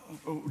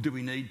 Do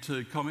we need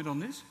to comment on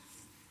this?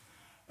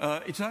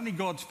 It's only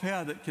God's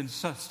power that can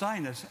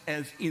sustain us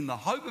as in the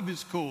hope of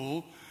his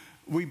call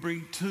we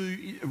bring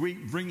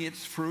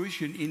its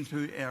fruition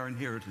into our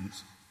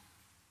inheritance.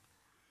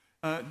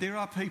 There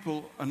are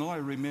people, and I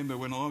remember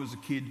when I was a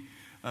kid,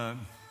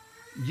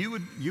 you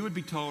would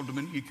be told the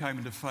minute you came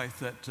into faith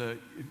that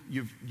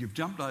you've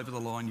jumped over the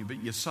line,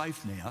 you're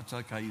safe now. It's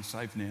okay, you're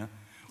safe now.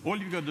 All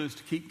you've got to do is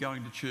to keep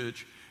going to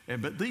church.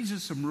 But these are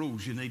some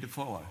rules you need to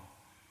follow.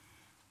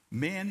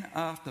 Men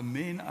after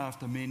men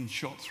after men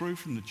shot through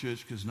from the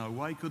church because no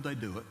way could they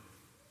do it.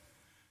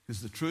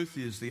 Because the truth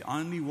is the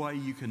only way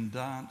you can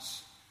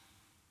dance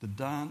the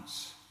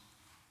dance,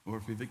 or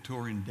if you're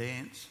Victorian,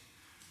 dance,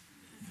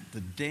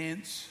 the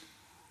dance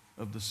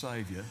of the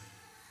Saviour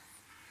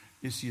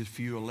is if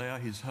you allow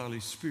his Holy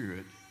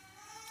Spirit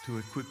to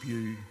equip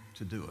you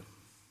to do it.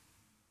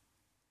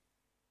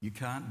 You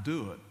can't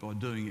do it by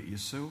doing it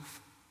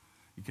yourself.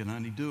 You can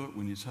only do it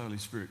when his Holy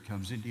Spirit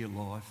comes into your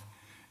life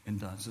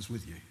and dances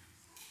with you.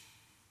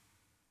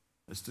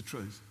 That's the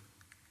truth.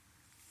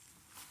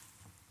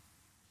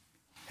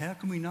 How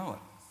can we know it?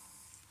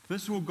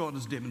 First of all, God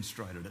has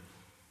demonstrated it.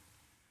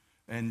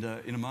 And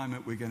in a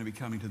moment we're going to be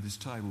coming to this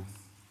table.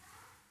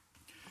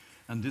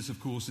 And this, of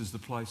course, is the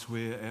place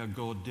where our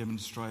God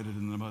demonstrated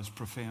in the most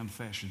profound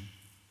fashion,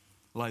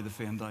 lay the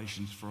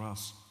foundations for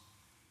us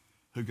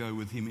who go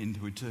with him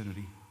into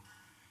eternity,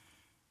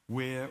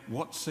 where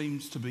what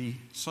seems to be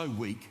so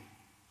weak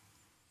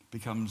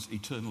becomes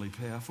eternally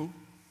powerful,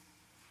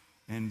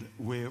 and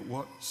where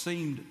what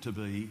seemed to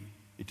be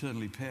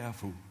eternally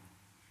powerful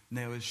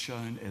now is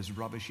shown as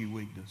rubbishy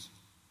weakness.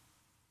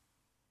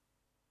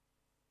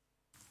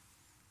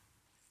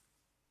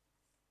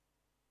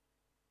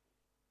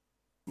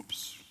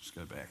 Oops, let's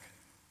go back.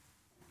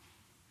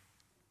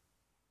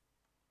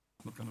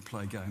 I'm not going to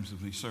play games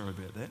with me, sorry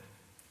about that.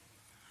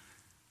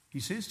 He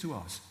says to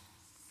us,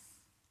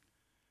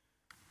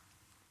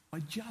 I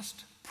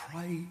just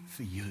pray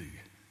for you.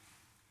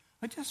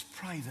 I just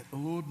pray that the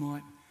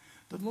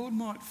Lord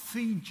might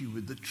feed you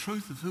with the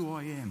truth of who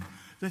I am,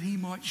 that he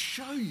might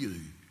show you,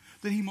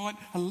 that he might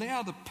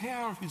allow the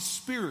power of his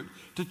Spirit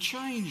to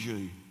change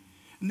you.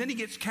 And then he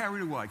gets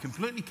carried away,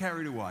 completely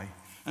carried away.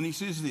 And he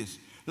says this,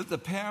 that the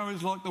power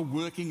is like the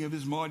working of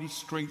his mighty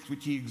strength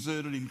which he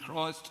exerted in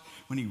Christ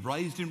when he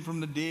raised him from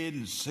the dead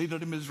and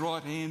seated him at his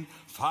right hand,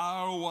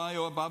 far away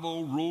above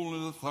all rule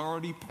and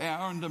authority,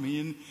 power and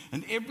dominion,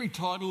 and every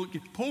title.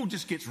 Paul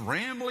just gets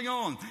rambling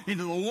on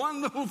into the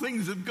wonderful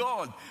things of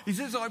God. He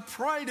says, I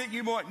pray that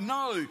you might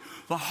know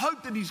the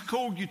hope that he's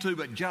called you to,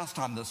 but just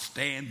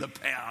understand the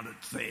power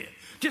that's there.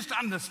 Just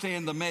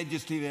understand the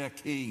majesty of our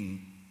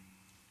King.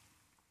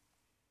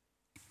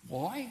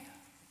 Why?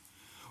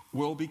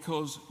 Well,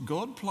 because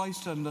God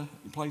placed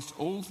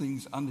all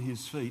things under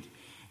his feet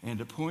and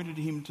appointed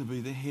him to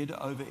be the head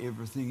over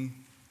everything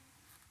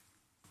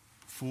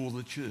for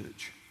the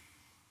church.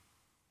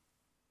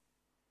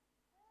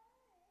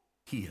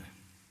 Here,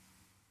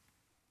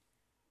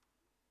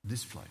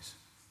 this place,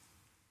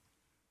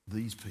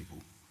 these people,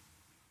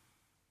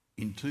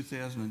 in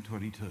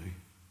 2022,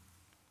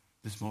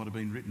 this might have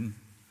been written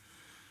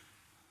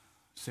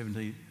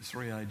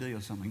 73 AD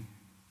or something,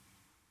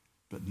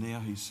 but now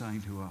he's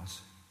saying to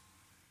us,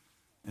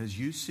 as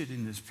you sit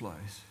in this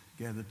place,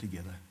 gathered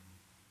together,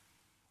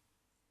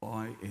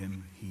 I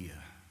am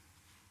here.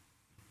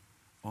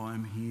 I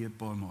am here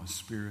by my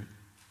Spirit.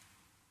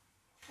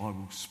 I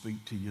will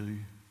speak to you.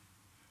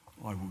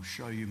 I will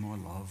show you my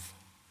love.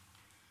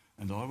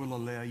 And I will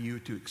allow you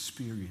to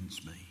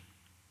experience me.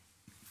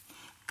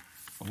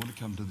 I want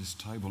to come to this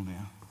table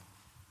now.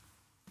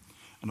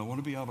 And I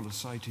want to be able to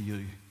say to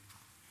you,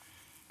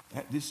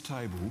 at this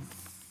table,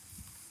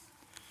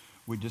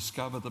 we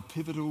discover the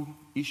pivotal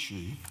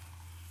issue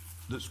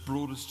that's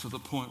brought us to the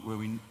point where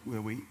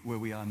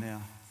we are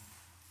now.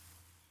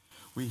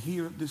 We're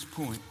here at this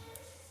point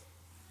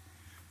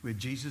where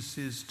Jesus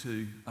says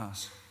to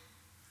us,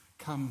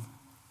 come,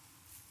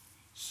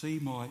 see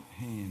my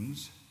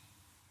hands,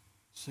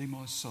 see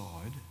my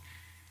side,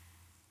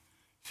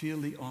 feel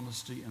the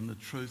honesty and the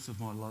truth of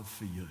my love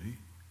for you.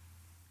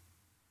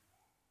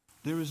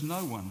 There is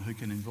no one who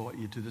can invite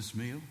you to this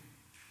meal.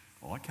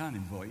 I can't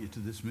invite you to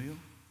this meal.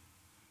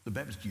 The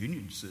Baptist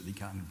Union certainly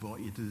can't invite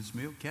you to this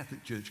meal.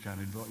 Catholic Church can't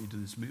invite you to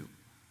this meal.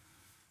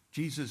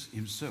 Jesus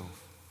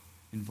himself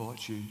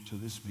invites you to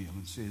this meal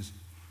and says,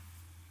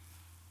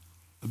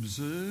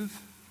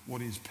 observe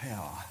what is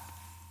power.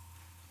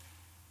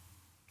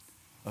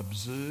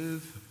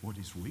 Observe what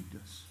is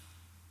weakness.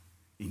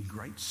 In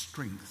great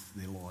strength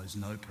there lies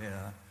no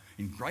power.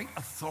 In great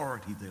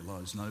authority there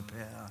lies no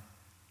power.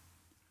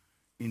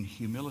 In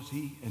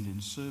humility and in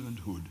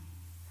servanthood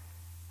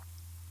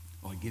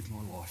I give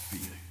my life for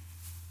you.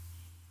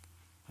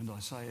 And I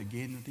say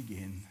again and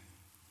again,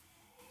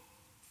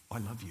 I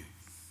love you.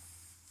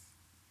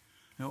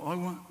 Now I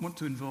want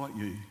to invite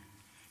you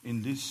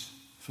in this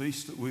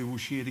feast that we will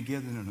share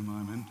together in a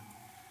moment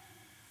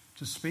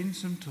to spend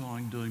some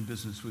time doing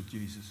business with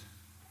Jesus.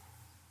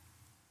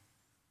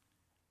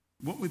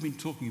 What we've been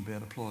talking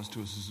about applies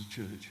to us as a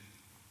church.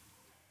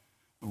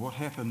 And what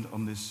happened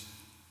on this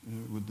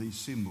with these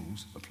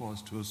symbols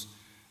applies to us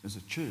as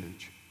a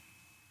church,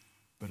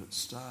 but it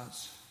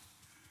starts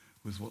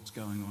with what's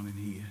going on in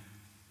here.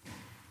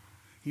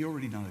 He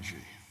already knows you.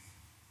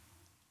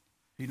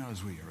 He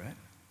knows where you're at.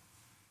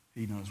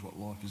 He knows what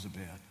life is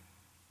about.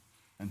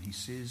 And he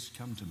says,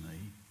 come to me.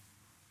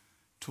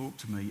 Talk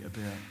to me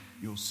about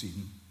your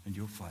sin and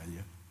your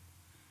failure.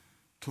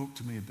 Talk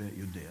to me about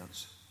your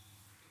doubts.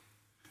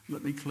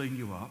 Let me clean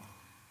you up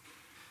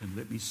and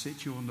let me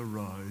set you on the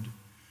road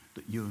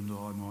that you and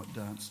I might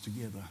dance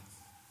together.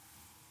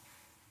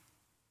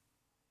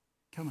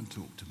 Come and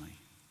talk to me.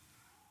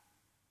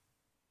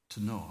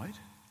 Tonight,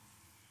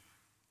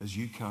 as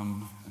you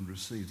come and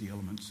receive the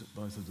elements at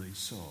both of these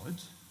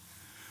sides,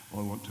 I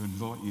want to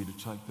invite you to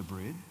take the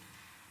bread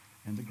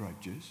and the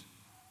grape juice,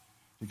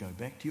 to go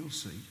back to your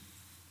seat,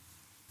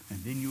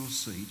 and in your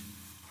seat,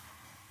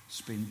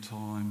 spend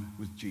time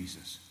with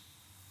Jesus.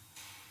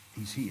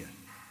 He's here.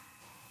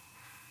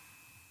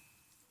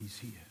 He's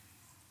here.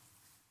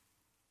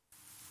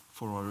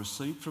 For I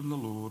received from the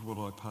Lord what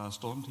I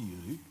passed on to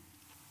you.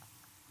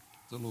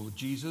 The Lord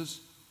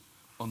Jesus,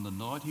 on the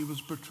night he was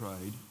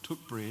betrayed,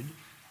 took bread,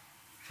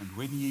 and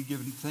when he had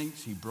given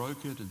thanks, he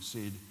broke it and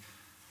said,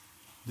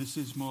 this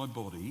is my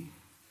body.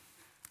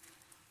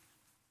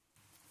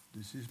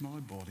 This is my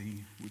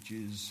body, which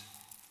is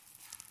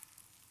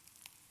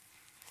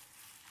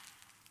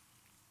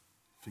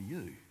for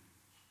you.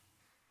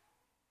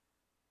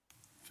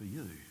 For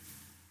you.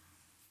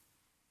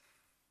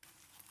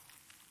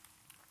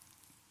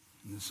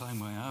 In the same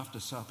way, after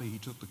supper, he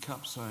took the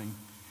cup, saying,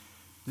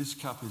 this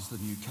cup is the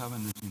new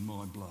covenant in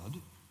my blood.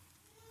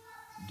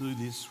 Do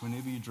this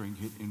whenever you drink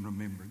it in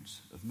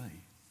remembrance of me.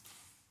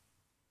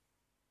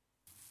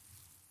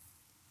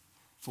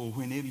 For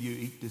whenever you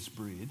eat this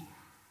bread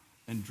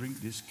and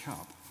drink this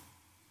cup,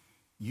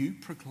 you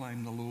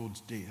proclaim the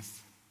Lord's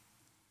death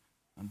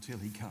until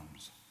he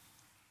comes.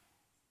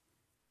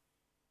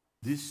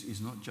 This is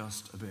not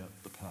just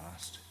about the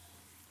past.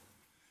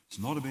 It's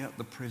not about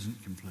the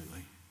present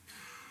completely.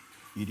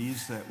 It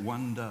is that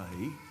one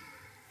day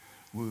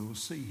we will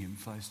see him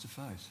face to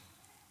face.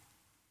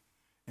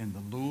 And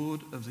the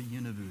Lord of the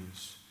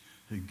universe,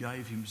 who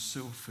gave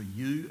himself for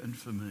you and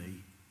for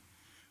me,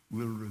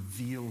 will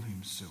reveal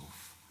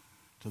himself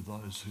to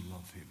those who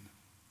love him.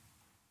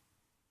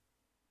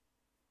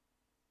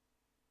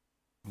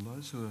 Well,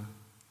 those who are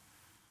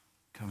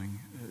coming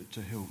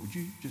to help, would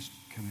you just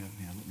come out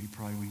now? Let me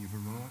pray when you've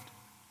arrived.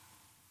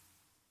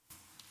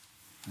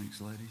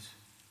 Thanks, ladies.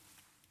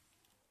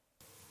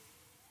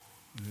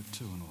 We have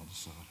two on either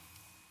side.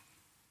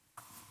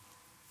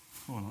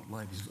 Oh, not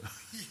ladies.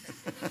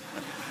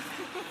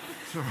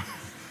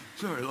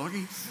 Sorry,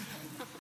 Lockie.